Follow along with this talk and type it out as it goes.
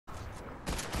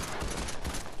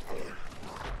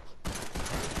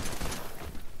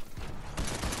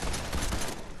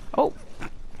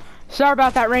Sorry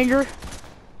about that, Ranger.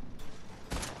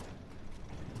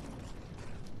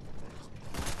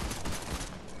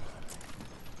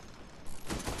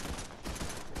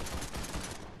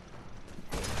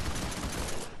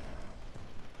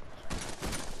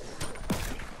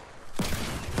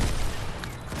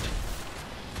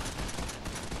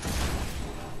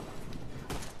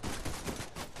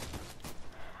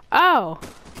 Oh.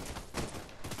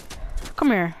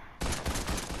 Come here.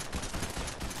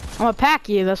 I'm gonna pack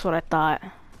you, that's what I thought.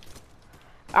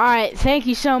 Alright, thank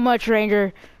you so much,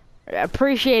 Ranger. I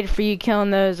appreciate it for you killing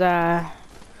those, There's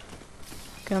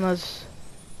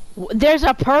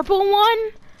a purple one?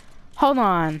 Hold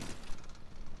on.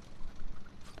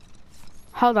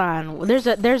 Hold on. There's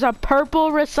a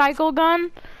purple recycle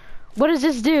gun? What does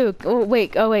this do? Oh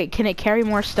wait, can it carry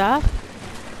more stuff?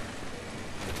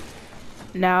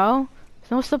 No?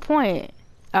 So what's the point?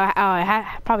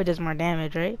 It probably does more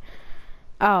damage, right?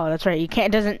 Oh, that's right. You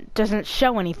can't, doesn't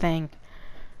show anything.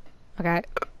 Okay.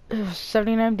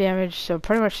 79 damage, so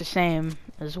pretty much the same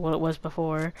as what it was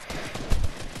before.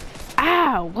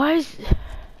 Ow, why is...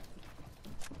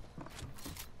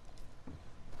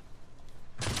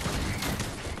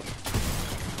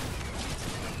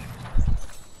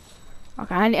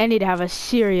 Okay, I need to have a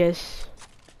serious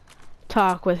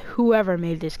talk with whoever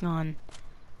made this gun.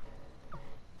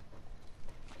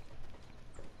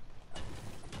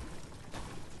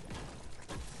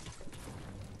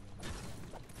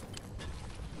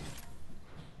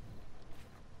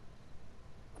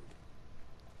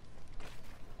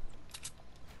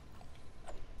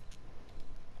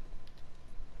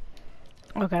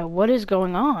 Okay, what is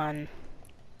going on?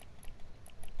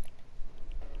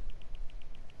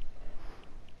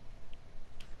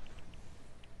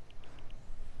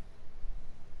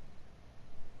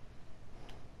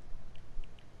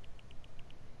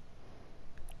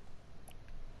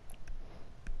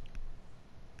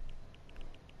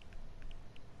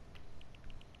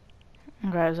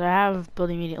 Okay, so I have build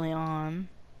immediately on.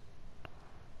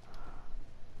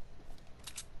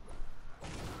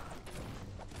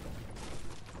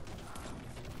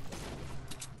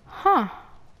 Huh.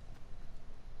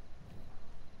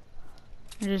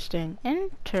 Interesting.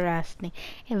 Interesting.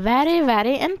 Very,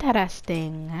 very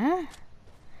interesting. Huh?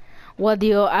 Would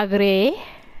you agree?